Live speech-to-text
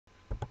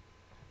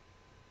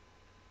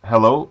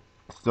Hello.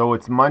 So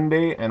it's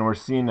Monday and we're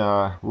seeing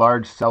a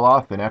large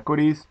sell-off in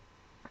equities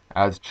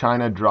as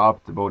China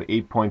dropped about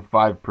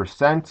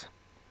 8.5%.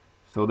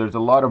 So there's a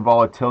lot of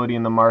volatility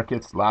in the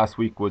markets. Last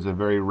week was a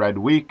very red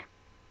week.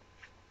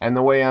 And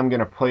the way I'm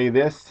going to play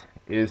this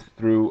is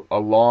through a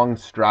long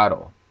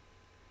straddle.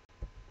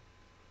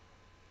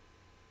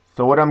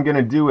 So what I'm going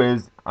to do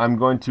is I'm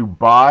going to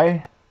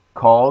buy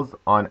calls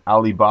on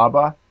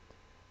Alibaba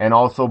and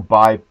also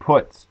buy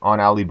puts on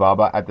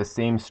Alibaba at the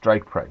same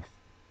strike price.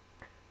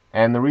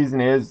 And the reason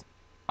is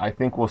I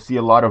think we'll see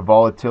a lot of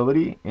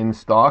volatility in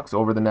stocks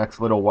over the next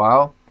little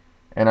while.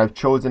 And I've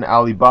chosen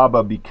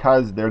Alibaba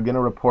because they're going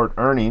to report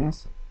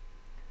earnings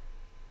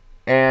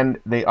and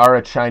they are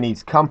a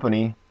Chinese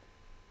company.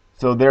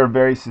 So they're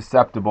very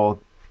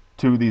susceptible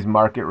to these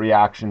market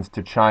reactions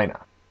to China.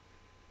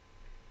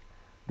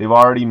 They've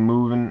already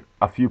moved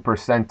a few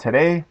percent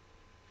today.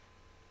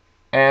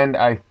 And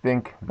I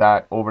think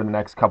that over the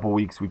next couple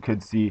weeks, we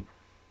could see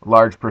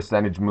large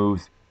percentage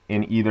moves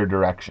in either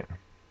direction.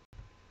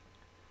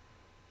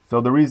 So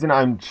the reason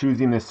I'm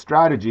choosing this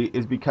strategy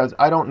is because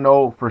I don't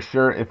know for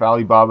sure if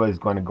Alibaba is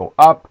going to go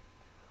up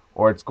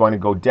or it's going to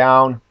go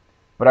down,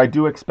 but I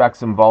do expect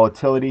some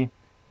volatility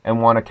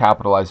and want to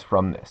capitalize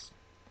from this.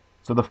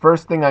 So the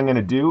first thing I'm going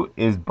to do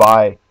is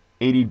buy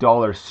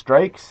 $80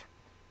 strikes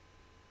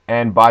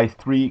and buy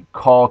 3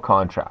 call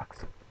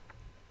contracts.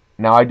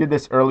 Now I did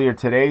this earlier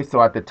today,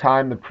 so at the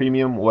time the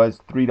premium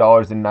was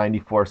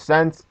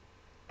 $3.94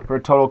 for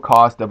a total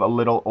cost of a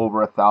little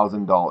over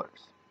 $1,000.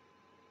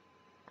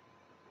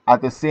 At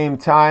the same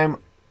time,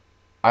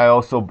 I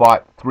also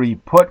bought 3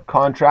 put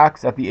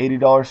contracts at the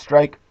 $80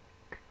 strike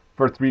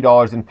for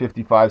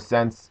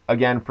 $3.55,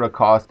 again for a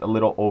cost a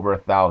little over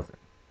 $1,000.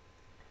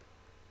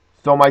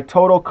 So my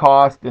total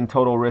cost and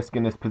total risk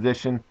in this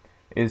position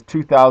is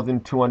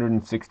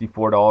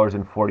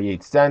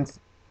 $2,264.48.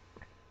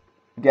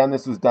 Again,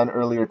 this was done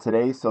earlier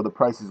today, so the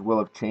prices will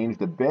have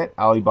changed a bit.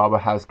 Alibaba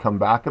has come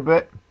back a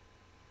bit,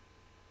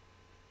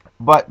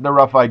 but the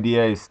rough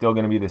idea is still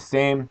going to be the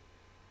same.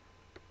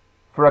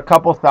 For a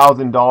couple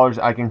 $1,000,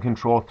 I can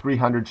control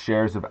 300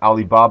 shares of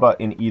Alibaba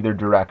in either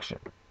direction.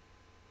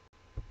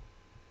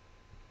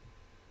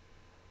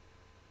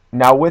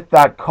 Now with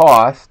that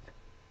cost,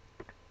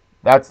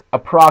 that's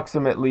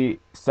approximately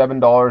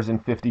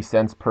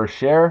 $7.50 per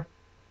share.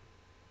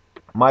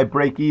 My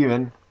break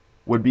even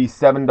would be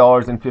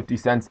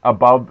 $7.50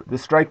 above the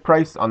strike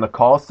price on the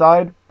call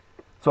side.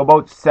 So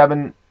about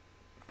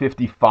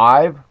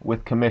 $7.55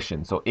 with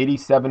commission. So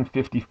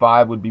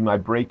 $87.55 would be my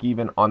break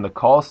even on the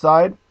call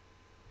side.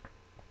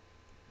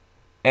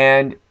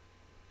 And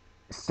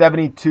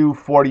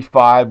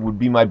 $72.45 would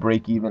be my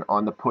break even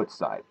on the put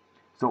side.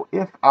 So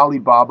if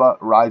Alibaba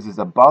rises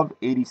above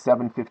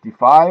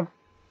 $87.55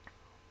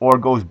 or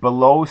goes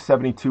below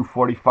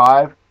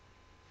 $72.45,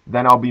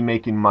 then I'll be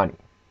making money.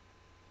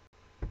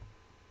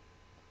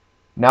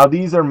 Now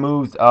these are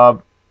moves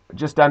of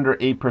just under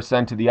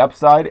 8% to the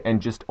upside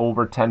and just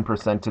over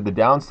 10% to the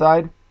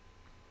downside,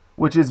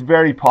 which is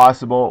very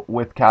possible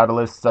with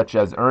catalysts such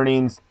as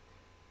earnings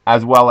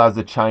as well as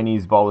the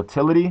Chinese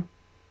volatility.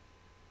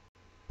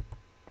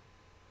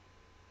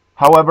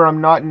 However, I'm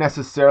not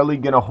necessarily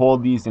going to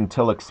hold these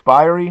until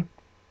expiry.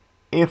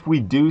 If we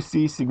do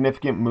see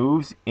significant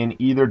moves in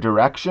either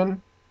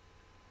direction,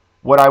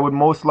 what I would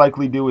most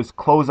likely do is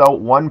close out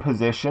one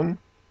position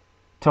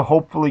to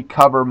hopefully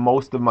cover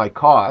most of my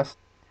cost.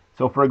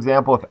 So for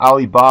example, if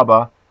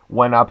Alibaba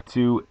went up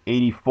to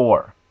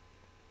 84,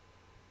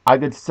 I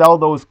could sell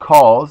those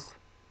calls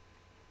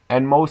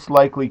and most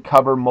likely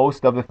cover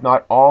most of, if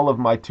not all of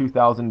my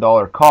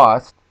 $2,000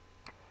 cost,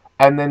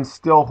 and then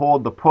still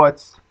hold the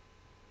puts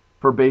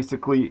for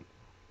basically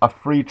a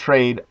free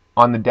trade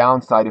on the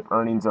downside if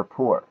earnings are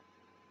poor.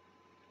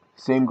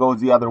 Same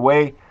goes the other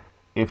way.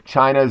 If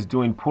China is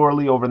doing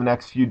poorly over the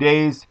next few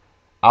days,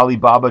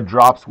 Alibaba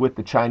drops with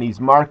the Chinese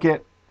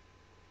market,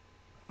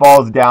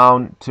 falls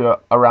down to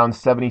around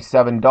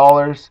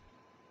 $77.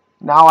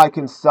 Now I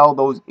can sell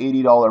those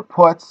 $80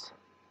 puts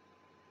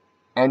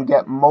and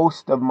get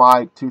most of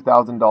my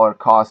 $2,000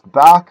 cost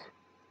back,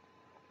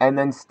 and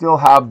then still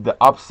have the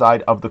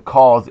upside of the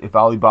calls if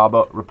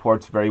Alibaba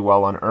reports very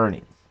well on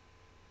earnings.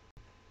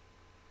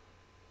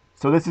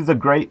 So this is a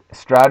great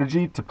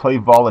strategy to play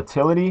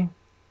volatility,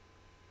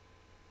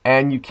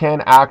 and you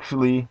can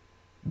actually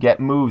get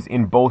moves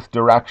in both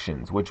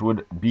directions, which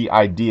would be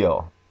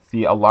ideal.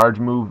 See a large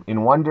move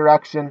in one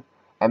direction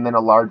and then a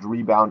large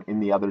rebound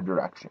in the other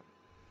direction.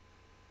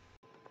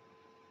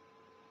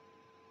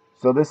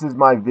 So this is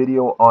my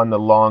video on the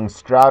long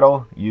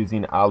straddle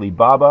using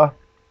Alibaba.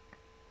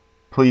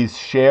 Please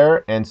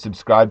share and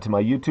subscribe to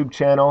my YouTube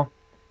channel,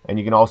 and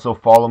you can also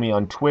follow me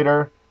on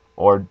Twitter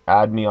or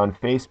add me on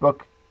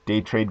Facebook, Day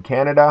Trade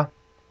Canada,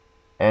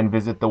 and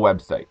visit the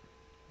website.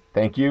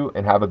 Thank you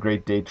and have a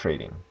great day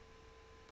trading.